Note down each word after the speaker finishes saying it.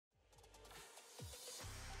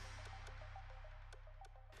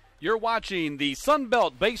You're watching the Sun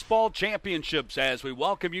Belt Baseball Championships as we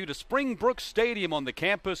welcome you to Springbrook Stadium on the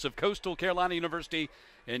campus of Coastal Carolina University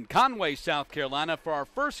in Conway, South Carolina for our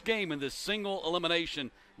first game in this single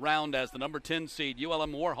elimination round as the number 10 seed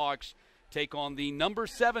ULM Warhawks take on the number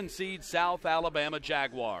 7 seed South Alabama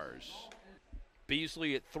Jaguars.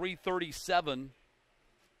 Beasley at 337.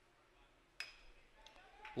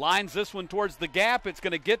 Lines this one towards the gap. It's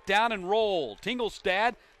going to get down and roll.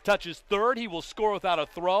 Tingelstad touches third. He will score without a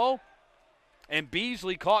throw. And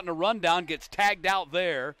Beasley, caught in a rundown, gets tagged out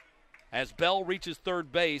there as Bell reaches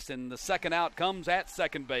third base, and the second out comes at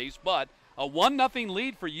second base. But a 1-0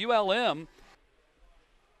 lead for ULM.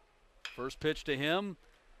 First pitch to him,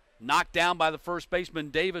 knocked down by the first baseman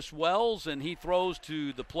Davis Wells, and he throws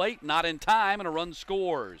to the plate, not in time, and a run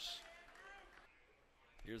scores.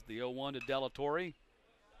 Here's the 0-1 to Delatorre.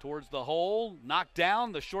 Towards the hole, knocked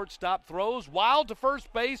down, the shortstop throws, wild to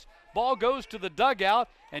first base, ball goes to the dugout,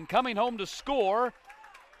 and coming home to score,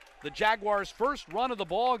 the Jaguars' first run of the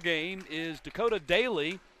ball game is Dakota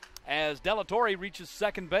Daly as Delatorre reaches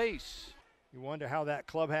second base. You wonder how that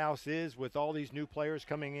clubhouse is with all these new players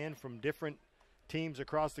coming in from different teams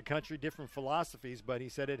across the country, different philosophies, but he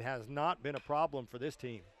said it has not been a problem for this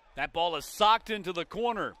team. That ball is socked into the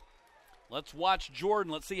corner. Let's watch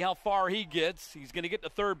Jordan. Let's see how far he gets. He's going to get to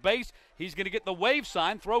third base. He's going to get the wave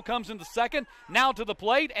sign. Throw comes into second. Now to the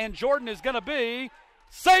plate, and Jordan is going to be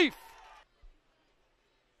safe.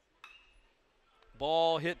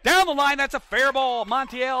 Ball hit down the line. That's a fair ball.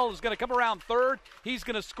 Montiel is going to come around third. He's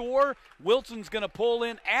going to score. Wilson's going to pull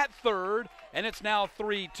in at third, and it's now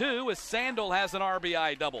 3-2 as Sandel has an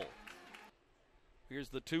RBI double. Here's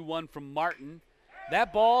the 2-1 from Martin.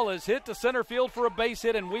 That ball is hit to center field for a base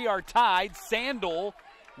hit, and we are tied. Sandel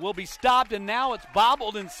will be stopped, and now it's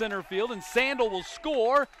bobbled in center field, and Sandel will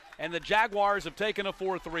score, and the Jaguars have taken a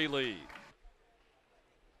 4-3 lead.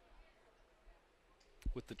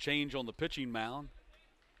 With the change on the pitching mound.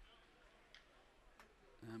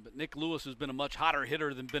 But Nick Lewis has been a much hotter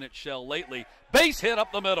hitter than Bennett Shell lately. Base hit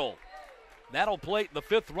up the middle. That'll plate the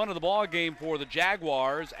 5th run of the ball game for the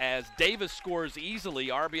Jaguars as Davis scores easily.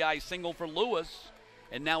 RBI single for Lewis.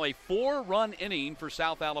 And now a 4-run inning for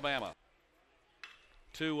South Alabama.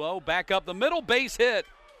 2-0, back up the middle, base hit.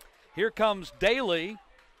 Here comes Daly.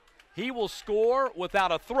 He will score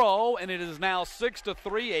without a throw, and it is now 6-3,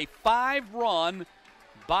 a 5-run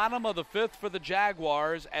bottom of the 5th for the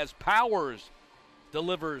Jaguars as Powers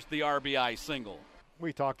delivers the RBI single.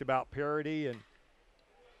 We talked about parity, and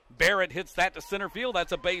Barrett hits that to center field.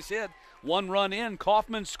 That's a base hit. 1 run in.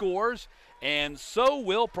 Kaufman scores, and so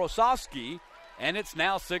will Prosowski, and it's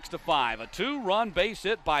now 6-5. A 2-run base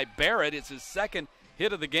hit by Barrett. It's his second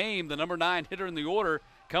hit of the game. The number 9 hitter in the order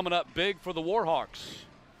coming up big for the Warhawks.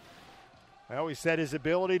 I always said his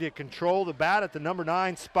ability to control the bat at the number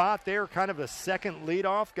 9 spot there, kind of a second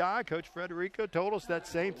leadoff guy. Coach Federico told us that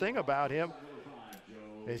same thing about him.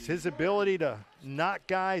 It's his ability to knock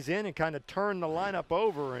guys in and kind of turn the lineup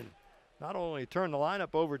over, and not only turn the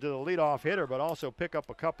lineup over to the leadoff hitter, but also pick up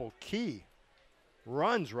a couple key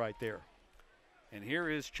runs right there. And here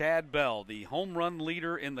is Chad Bell, the home run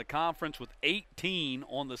leader in the conference with 18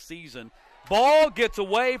 on the season. Ball gets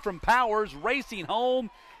away from Powers. Racing home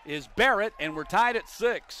is Barrett, and we're tied at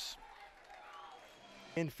 6.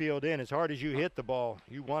 Infield in. As hard as you hit the ball,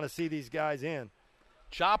 you want to see these guys in.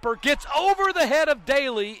 Chopper gets over the head of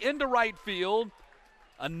Daly into right field.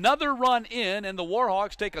 Another run in, and the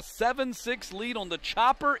Warhawks take a 7-6 lead on the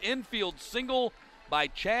Chopper infield single by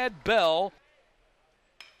Chad Bell.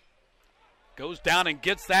 Goes down and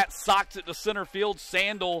gets that, socks it to center field.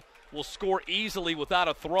 Sandel will score easily without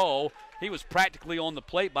a throw. He was practically on the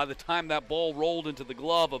plate by the time that ball rolled into the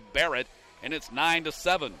glove of Barrett, and it's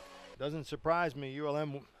 9-7. Doesn't surprise me.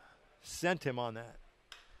 ULM sent him on that.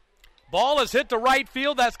 Ball is hit to right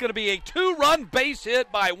field. That's going to be a 2-run base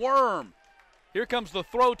hit by Worm. Here comes the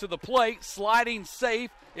throw to the plate, sliding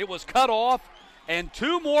safe. It was cut off, and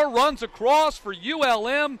 2 more runs across for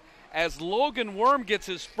ULM as Logan Worm gets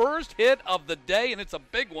his first hit of the day, and it's a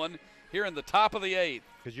big one here in the top of the 8th.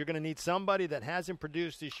 Because you're going to need somebody that hasn't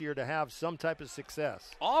produced this year to have some type of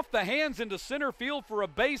success. Off the hands into center field for a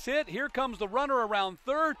base hit. Here comes the runner around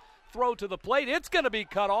third. Throw to the plate. It's going to be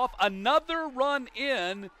cut off. Another run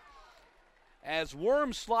in as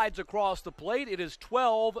Worm slides across the plate. It is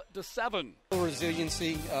 12-7.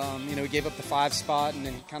 Resiliency, he gave up the 5 spot and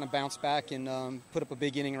then kind of bounced back and put up a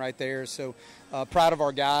big inning right there. So proud of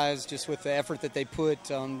our guys just with the effort that they put,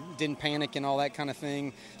 didn't panic and all that kind of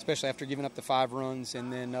thing, especially after giving up the 5 runs.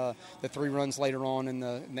 And then the 3 runs later on in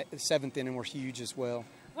the 7th inning were huge as well.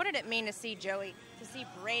 What did it mean to see Joey, to see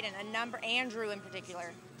Braden, Andrew in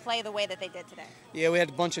particular, play the way that they did today? Yeah, we had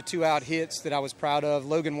a bunch of 2-out hits that I was proud of.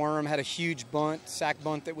 Logan Worm had a huge sack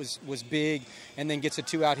bunt that was big, and then gets a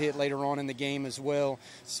 2-out hit later on in the game as well.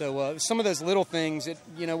 So some of those little things, it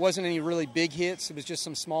wasn't any really big hits. It was just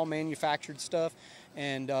some small manufactured stuff,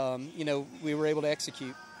 and we were able to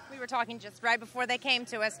execute. We were talking just right before they came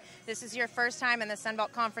to us. This is your first time in the Sun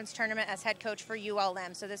Belt Conference tournament as head coach for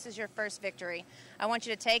ULM, so this is your first victory. I want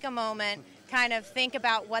you to take a moment, kind of think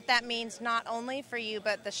about what that means not only for you,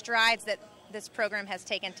 but the strides that this program has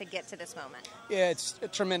taken to get to this moment. Yeah, it's a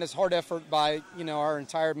tremendous hard effort by our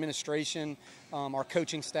entire administration, our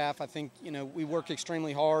coaching staff. I think we work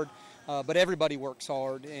extremely hard, but everybody works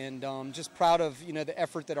hard, and just proud of the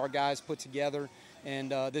effort that our guys put together.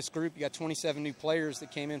 And this group, you got 27 new players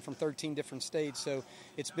that came in from 13 different states. So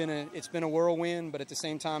it's been a whirlwind. But at the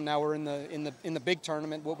same time, now we're in the big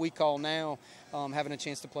tournament, what we call now having a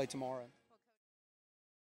chance to play tomorrow.